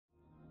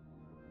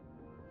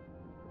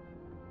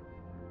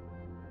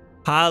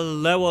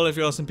Hello all of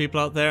you awesome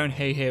people out there, and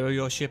hey hero,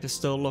 your ship is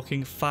still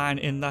looking fine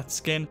in that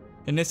skin.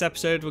 In this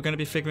episode we're going to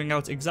be figuring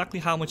out exactly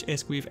how much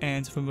ISK we've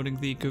earned from running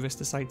the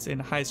Garista sites in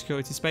high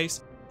security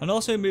space, and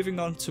also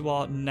moving on to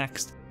our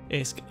next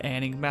ISK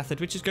earning method,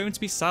 which is going to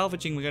be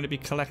salvaging. We're going to be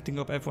collecting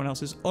up everyone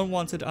else's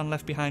unwanted and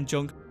left behind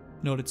junk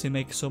in order to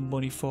make some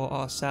money for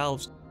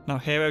ourselves. Now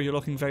hero, you're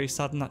looking very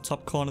sad in that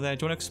top corner there.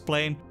 Do you want to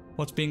explain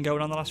what's been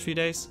going on the last few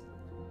days?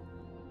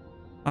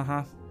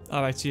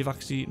 Alright, so you've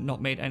actually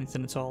not made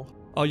anything at all.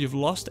 Oh, you've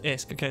lost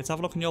ISK. Okay, let's have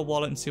a look in your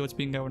wallet and see what's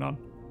been going on.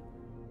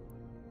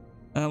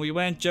 We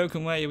weren't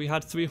joking, were you? We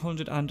had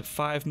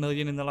 305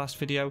 million in the last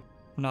video.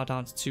 We're now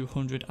down to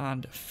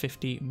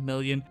 250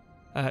 million.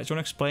 Do you want to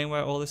explain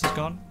where all this has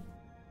gone?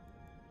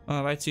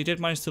 Alright, so you did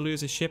manage to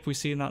lose a ship. We've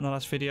seen that in the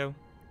last video.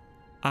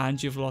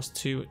 And you've lost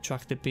 2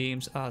 tractor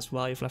beams as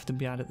well. You've left them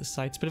behind at the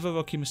site. It's a bit of a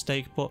rookie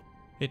mistake, but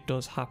it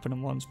does happen,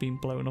 and one's been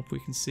blown up, we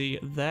can see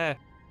there.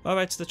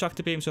 Alright, so the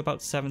tractor beams were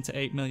about 7 to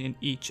 8 million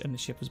each, and the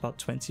ship was about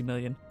 20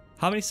 million.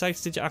 How many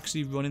sites did you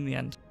actually run in the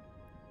end?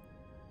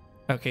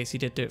 Okay, so you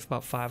did do it for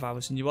about 5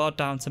 hours, and you are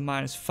down to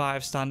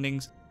 -5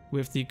 standings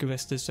with the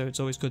Garistas, so it's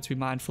always good to be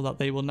mindful that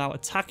they will now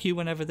attack you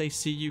whenever they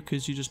see you,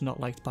 because you're just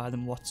not liked by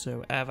them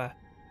whatsoever.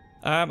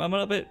 I'm a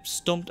little bit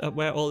stumped at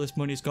where all this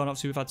money's gone.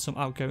 Obviously, we've had some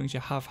outgoings. You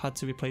have had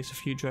to replace a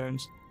few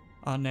drones,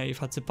 and you've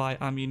had to buy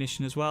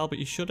ammunition as well, but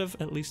you should have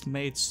at least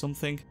made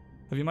something.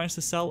 Have you managed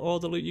to sell all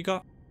the loot you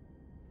got?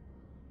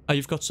 Oh,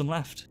 you've got some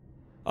left.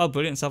 Oh,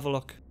 brilliant. Let's have a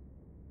look.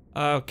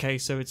 Okay,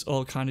 so it's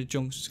all kind of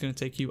junk, so it's going to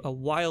take you a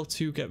while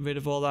to get rid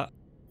of all that,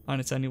 and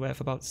it's only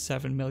worth about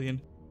 7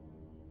 million.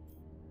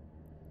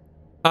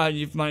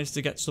 You've managed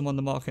to get some on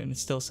the market and it's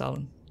still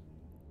selling.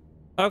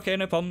 Okay,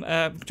 no problem. Do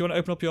you want to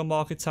open up your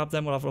market tab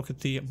then? We'll have a look at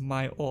the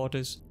My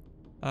Orders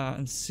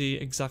and see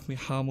exactly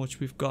how much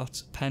we've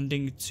got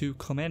pending to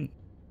come in.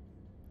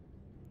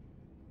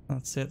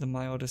 That's it, the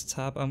My Orders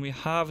tab, and we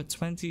have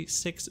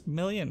 26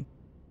 million.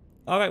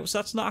 Alright, so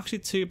that's not actually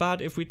too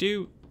bad. If we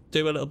do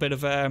a little bit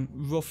of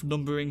rough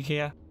numbering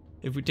here,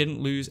 if we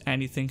didn't lose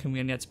anything and we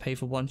only had to pay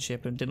for 1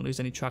 ship and didn't lose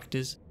any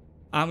tractors,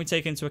 and we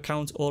take into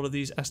account all of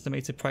these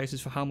estimated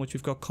prices for how much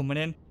we've got coming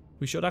in,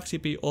 we should actually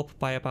be up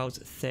by about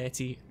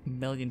 30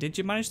 million. Did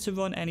you manage to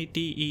run any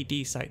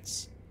DED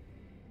sites?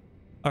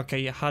 Okay,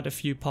 you had a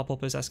few pop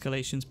up as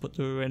escalations, but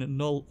they were in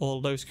null or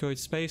low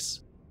security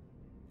space.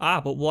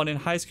 But one in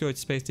high security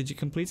space. Did you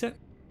complete it?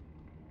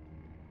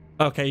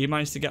 Okay, you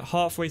managed to get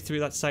halfway through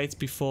that site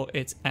before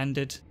it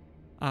ended.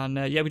 And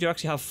yeah, we do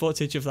actually have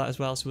footage of that as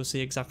well, so we'll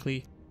see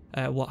exactly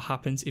what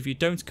happens if you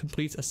don't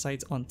complete a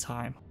site on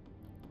time.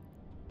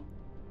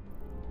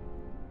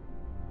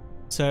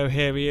 So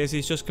here he is.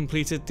 He's just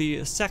completed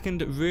the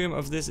second room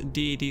of this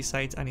DED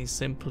site, and he's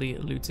simply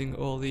looting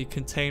all the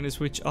containers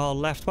which are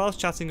left whilst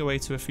chatting away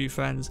to a few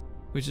friends,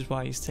 which is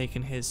why he's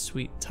taken his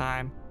sweet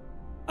time.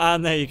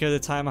 And there you go, the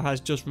timer has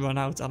just run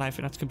out, and I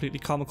think that's completely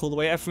comical, the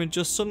way everyone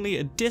just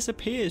suddenly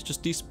disappears,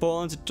 just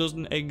despawns, it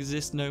doesn't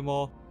exist no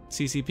more.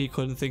 CCP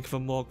couldn't think of a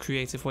more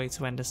creative way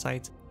to end a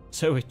site,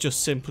 so it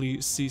just simply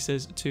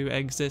ceases to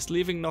exist,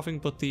 leaving nothing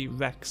but the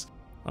wrecks,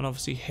 and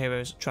obviously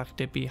Hero's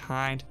tractor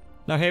behind.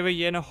 Now Hero,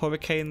 you're in a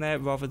hurricane there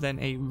rather than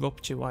a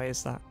rupture. Why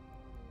is that?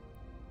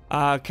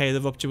 Okay, the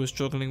rupture was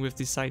struggling with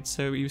the site,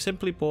 so you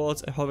simply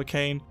bought a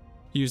hurricane,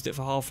 used it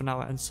for half an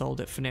hour, and sold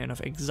it for near enough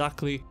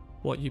exactly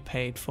what you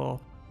paid for.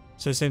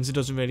 So since it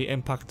doesn't really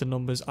impact the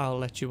numbers, I'll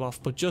let you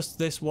off, but just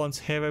this once,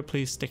 Hero,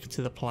 please stick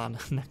to the plan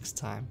next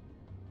time.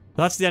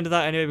 That's the end of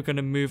that. Anyway, we're going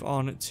to move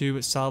on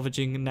to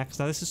salvaging next.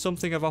 Now this is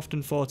something I've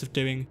often thought of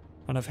doing,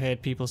 and I've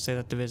heard people say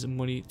that there is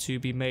money to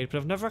be made, but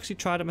I've never actually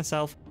tried it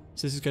myself,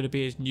 so this is going to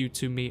be as new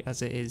to me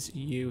as it is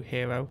you,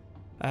 Hero.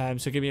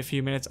 So give me a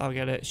few minutes, I'll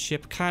get a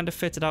ship kind of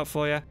fitted out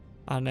for you,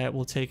 and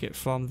we'll take it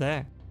from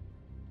there.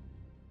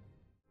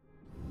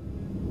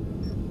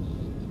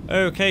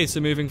 Okay, so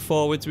moving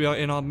forwards, we are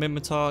in our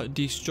Minmatar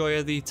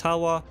destroyer, the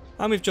Talwar,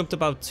 and we've jumped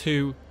about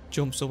 2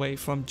 jumps away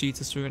from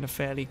Jitas. We're in a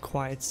fairly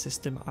quiet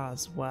system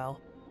as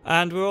well.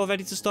 And we're all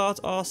ready to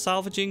start our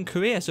salvaging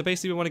career. So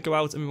basically we want to go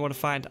out and we want to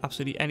find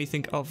absolutely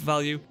anything of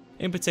value,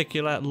 in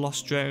particular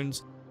lost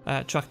drones,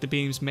 tractor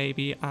beams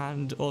maybe,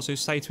 and also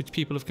sites which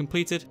people have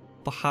completed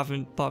but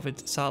haven't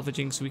bothered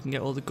salvaging, so we can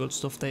get all the good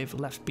stuff they've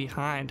left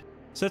behind.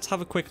 So let's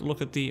have a quick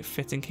look at the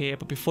fitting here,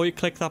 but before you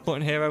click that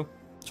button, Hero,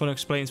 I just want to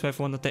explain to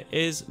everyone that there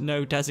is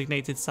no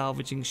designated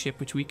salvaging ship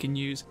which we can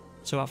use.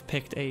 So I've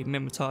picked a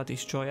Minmatar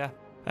destroyer,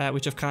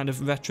 which I've kind of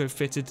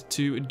retrofitted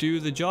to do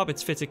the job.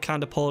 It's fitted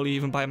kind of poorly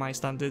even by my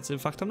standards. In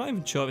fact, I'm not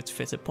even sure it's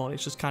fitted poorly.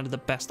 It's just kind of the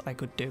best I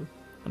could do.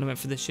 And I went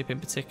for this ship in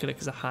particular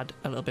because I had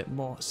a little bit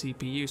more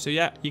CPU. So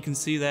yeah, you can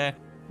see there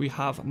we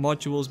have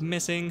modules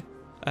missing.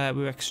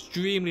 We're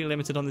extremely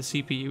limited on the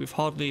CPU. We've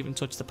hardly even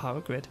touched the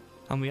power grid.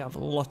 And we have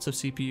lots of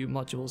CPU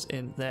modules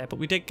in there. But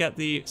we did get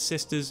the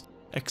Sisters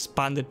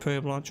expanded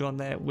probe launcher on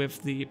there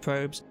with the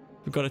probes.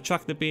 We've got a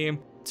tractor beam,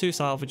 2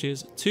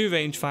 salvages, 2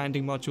 range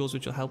finding modules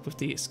which will help with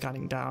the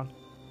scanning down,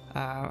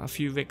 a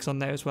few rigs on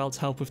there as well to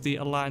help with the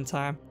align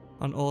time,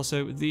 and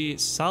also the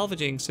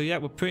salvaging. So yeah,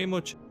 we're pretty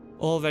much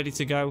all ready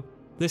to go.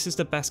 This is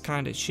the best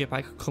kind of ship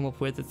I could come up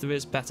with. If there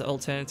is better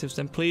alternatives,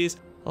 then please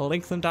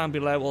link them down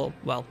below, or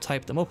well,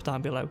 type them up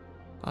down below,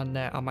 and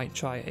I might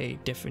try a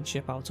different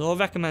ship out, or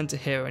recommend to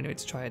Hero anyway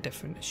to try a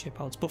different ship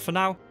out. But for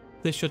now,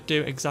 this should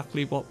do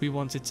exactly what we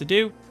want it to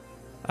do.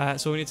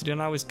 So what we need to do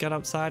now is get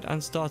outside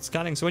and start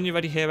scanning. So when you're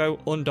ready, Hero,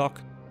 undock,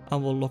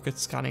 and we'll look at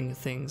scanning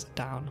things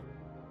down.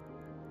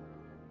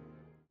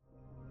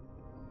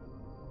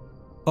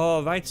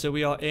 Alright, so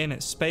we are in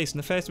space, and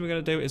the first thing we're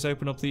going to do is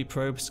open up the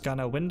probe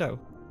scanner window.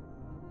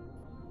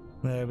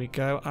 There we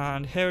go,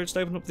 and here just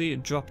open up the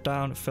drop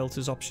down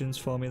filters options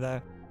for me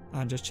there,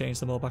 and just change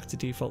them all back to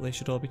default. They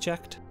should all be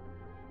checked.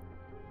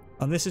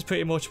 And this is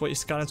pretty much what your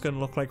scanner is going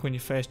to look like when you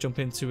first jump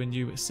into a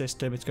new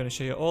system. It's going to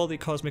show you all the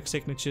cosmic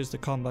signatures, the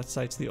combat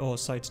sites, the ore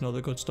sites, and all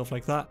the good stuff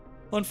like that.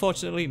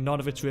 Unfortunately, none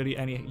of it's really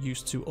any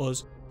use to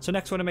us. So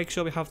next we want to make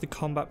sure we have the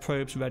combat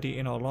probes ready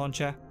in our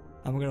launcher,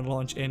 and we're going to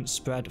launch in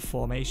spread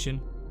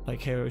formation,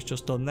 like Hero has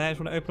just done there. If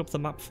you want to open up the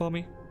map for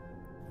me.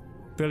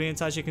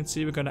 Brilliant. As you can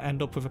see, we're going to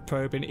end up with a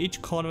probe in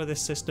each corner of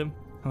this system,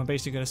 and we're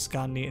basically going to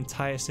scan the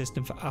entire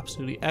system for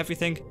absolutely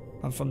everything,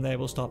 and from there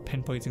we'll start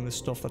pinpointing the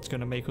stuff that's going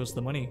to make us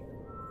the money.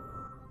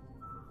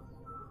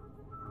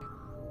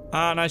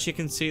 And as you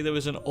can see, there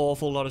was an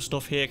awful lot of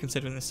stuff here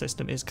considering the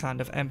system is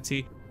kind of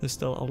empty. There's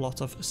still a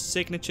lot of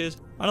signatures,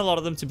 and a lot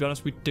of them, to be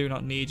honest, we do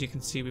not need. You can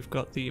see we've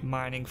got the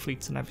mining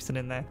fleets and everything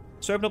in there.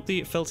 So open up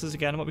the filters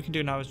again, and what we can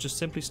do now is just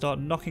simply start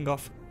knocking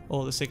off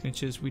all the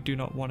signatures we do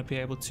not want to be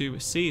able to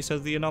see. So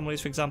the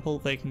anomalies, for example,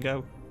 they can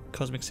go,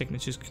 cosmic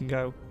signatures can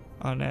go,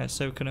 and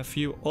so can a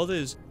few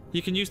others.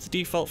 You can use the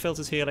default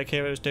filters here like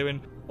Hero's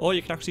doing, or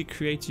you can actually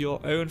create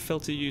your own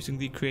filter using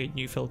the create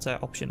new filter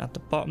option at the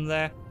bottom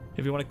there.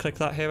 If you want to click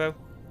that, Hero,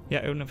 yeah,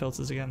 open the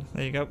filters again,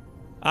 there you go.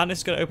 And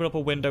it's going to open up a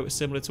window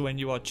similar to when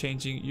you are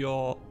changing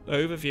your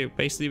overview.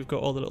 Basically, we've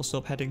got all the little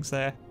subheadings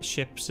there,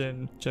 ships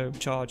and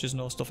charges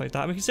and all stuff like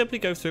that. And we can simply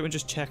go through and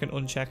just check and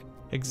uncheck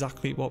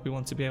exactly what we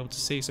want to be able to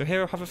see. So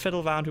here, have a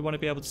fiddle around. We want to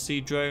be able to see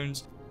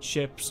drones,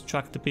 ships,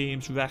 tractor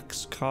beams,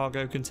 wrecks,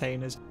 cargo,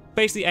 containers.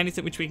 Basically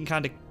anything which we can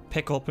kind of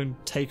pick up and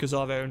take as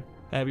our own,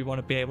 we want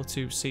to be able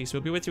to see. So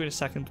we'll be with you in a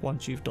second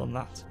once you've done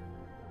that.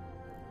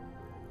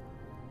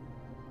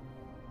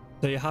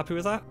 So you're happy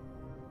with that?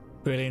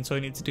 Brilliant. All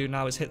you need to do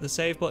now is hit the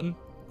save button,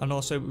 and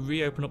also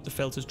reopen up the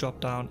filters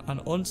drop down and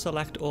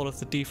unselect all of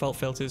the default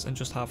filters and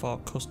just have our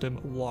custom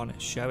one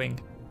showing.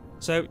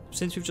 So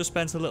since we've just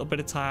spent a little bit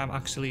of time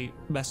actually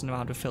messing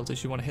around with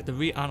filters, you want to hit the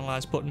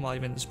reanalyze button while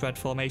you're in the spread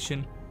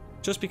formation.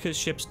 Just because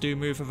ships do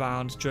move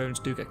around, drones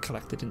do get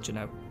collected, and you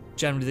know,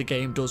 generally the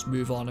game does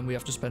move on and we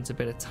have to spend a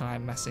bit of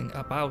time messing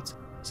about.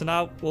 So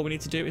now what we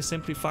need to do is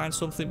simply find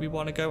something we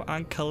want to go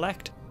and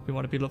collect. We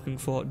want to be looking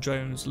for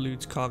drones,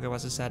 loot, cargo,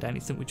 as I said,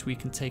 anything which we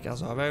can take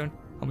as our own.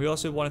 And we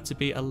also want it to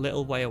be a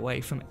little way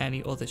away from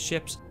any other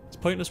ships. It's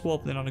pointless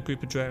warping in on a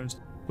group of drones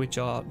which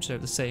are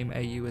the same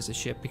AU as a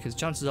ship, because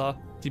chances are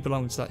they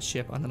belong to that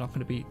ship and they're not going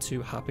to be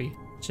too happy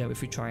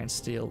if we try and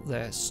steal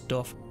their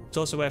stuff. It's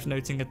also worth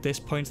noting at this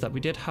point that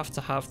we did have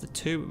to have the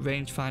 2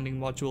 range finding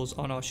modules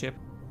on our ship,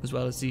 as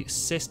well as the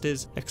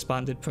Sisters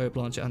expanded probe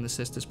launcher and the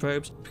Sisters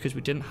probes, because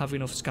we didn't have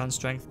enough scan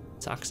strength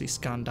to actually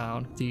scan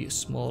down the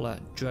smaller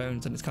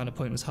drones, and it's kind of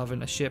pointless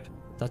having a ship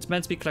that's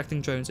meant to be collecting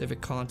drones if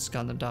it can't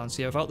scan them down.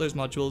 So yeah, without those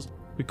modules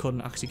we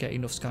couldn't actually get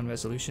enough scan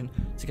resolution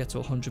to get to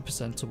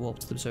 100% to warp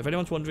to them. So if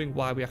anyone's wondering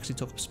why we actually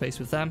took up space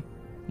with them,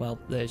 well,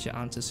 there's your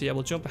answer. So yeah,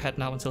 we'll jump ahead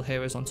now until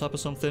Hero's on top of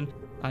something,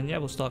 and yeah,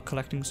 we'll start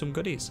collecting some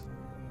goodies.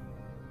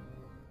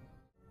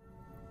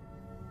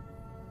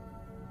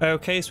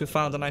 Okay, so we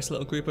found a nice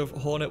little group of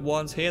Hornet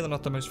 1s here. They're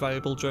not the most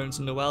valuable drones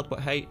in the world, but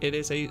hey, it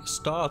is a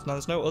start. Now,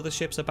 there's no other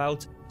ships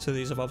about, so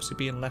these have obviously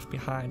been left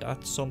behind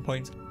at some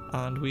point.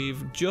 And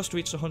we've just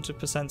reached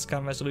 100%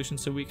 scan resolution,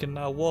 so we can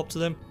now warp to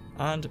them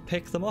and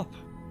pick them up.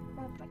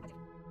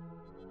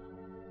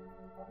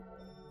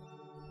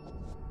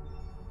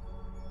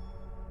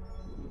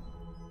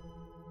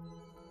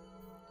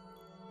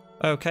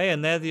 Okay,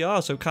 and there they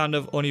are. So kind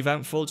of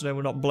uneventful.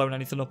 We're not blowing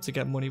anything up to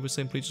get money. We're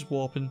simply just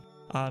warping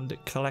and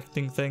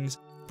collecting things,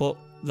 but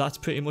that's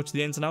pretty much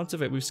the ins and outs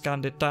of it. We've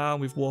scanned it down,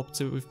 we've warped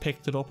to it, we've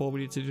picked it up. All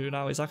we need to do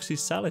now is actually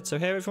sell it. So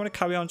here, if you want to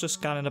carry on just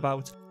scanning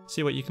about,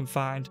 see what you can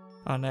find,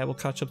 and we'll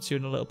catch up to you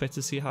in a little bit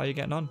to see how you're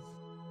getting on.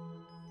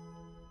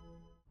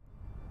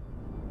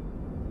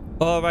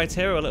 Alright,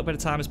 here a little bit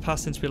of time has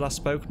passed since we last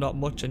spoke, not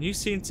much, and you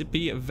seem to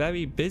be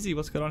very busy.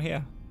 What's going on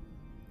here?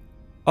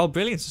 Oh,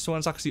 brilliant, so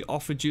someone's actually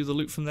offered you the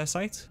loot from their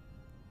site?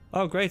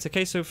 Oh, great.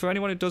 Okay, so for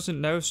anyone who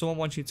doesn't know, if someone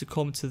wants you to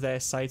come to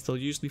their site, they'll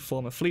usually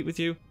form a fleet with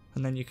you,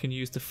 and then you can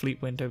use the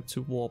fleet window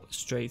to warp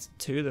straight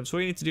to them. So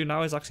what you need to do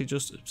now is actually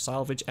just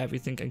salvage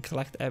everything and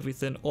collect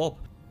everything up.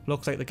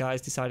 Looks like the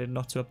guys decided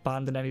not to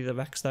abandon any of the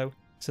wrecks though.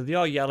 So they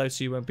are yellow,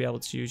 so you won't be able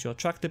to use your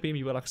tractor beam.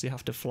 You will actually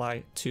have to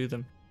fly to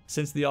them.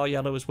 Since they are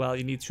yellow as well,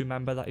 you need to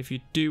remember that if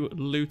you do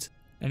loot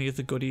any of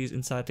the goodies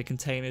inside the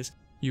containers,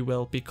 you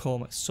will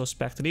become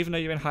suspect. And even though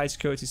you're in high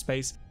security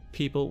space,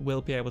 people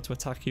will be able to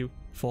attack you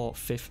for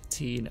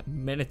 15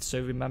 minutes.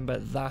 So remember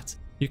that.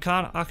 You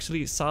can't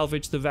actually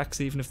salvage the wrecks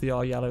even if they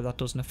are yellow. That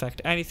doesn't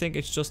affect anything.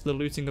 It's just the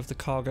looting of the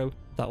cargo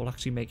that will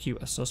actually make you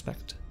a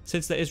suspect.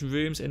 Since there is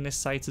rooms in this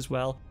site as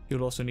well,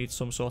 you'll also need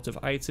some sort of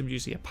item,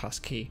 usually a pass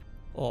key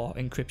or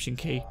encryption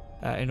key,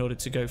 in order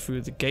to go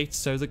through the gate.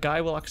 So the guy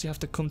will actually have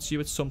to come to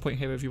you at some point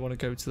here if you want to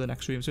go to the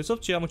next room. So it's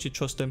up to you how much you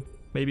trust him.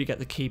 Maybe you get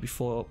the key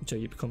before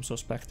you become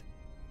suspect,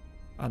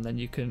 and then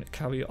you can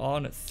carry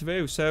on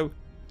through. So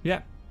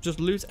yeah, just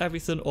loot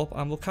everything up,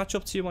 and we'll catch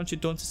up to you once you're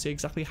done to see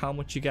exactly how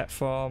much you get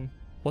from...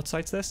 What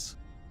site's this?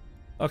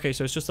 Okay,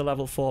 so it's just a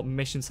level 4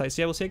 mission site.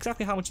 So yeah, we'll see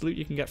exactly how much loot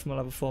you can get from a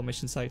level 4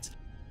 mission site.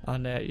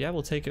 And yeah,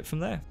 we'll take it from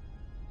there.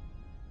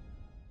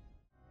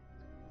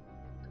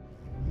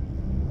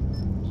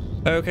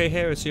 Okay,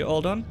 Hero, so you're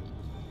all done?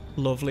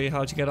 Lovely,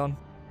 how'd you get on?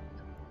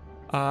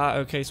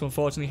 Okay, so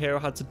unfortunately Hero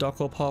had to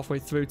dock up halfway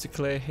through to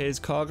clear his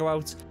cargo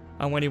out.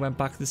 And when he went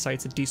back, the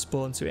site had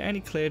despawned, so it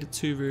only cleared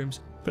 2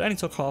 rooms. But it only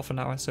took half an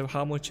hour, so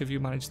how much have you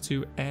managed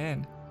to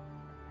earn?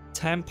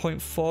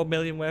 10.4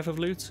 million worth of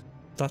loot?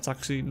 That's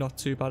actually not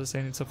too bad. It's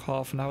only took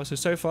half an hour.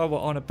 So far we're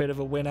on a bit of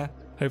a winner.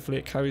 Hopefully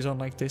it carries on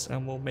like this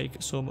and we'll make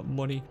some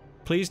money.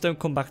 Please don't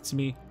come back to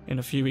me in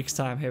a few weeks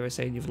time here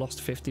saying you've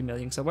lost 50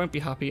 million, because I won't be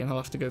happy and I'll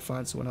have to go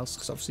find someone else,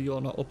 because obviously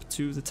you're not up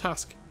to the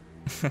task.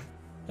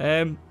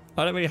 I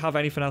don't really have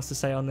anything else to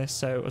say on this,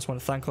 so I just want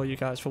to thank all you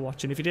guys for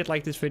watching. If you did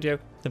like this video,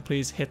 then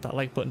please hit that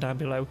like button down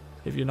below.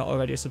 If you're not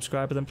already a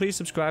subscriber, then please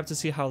subscribe to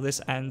see how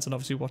this ends, and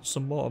obviously watch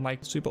some more of my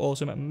super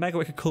awesome and mega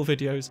wicked cool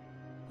videos.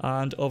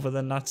 And other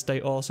than that,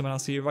 stay awesome, and I'll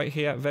see you right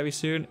here very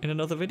soon in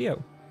another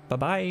video. Bye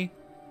bye.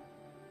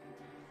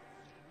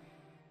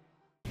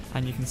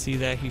 And you can see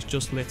there he's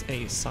just lit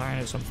a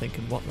sign, so I'm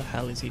thinking, what the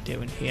hell is he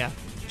doing here?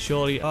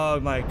 Surely,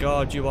 oh my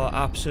god, you are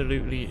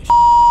absolutely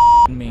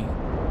me.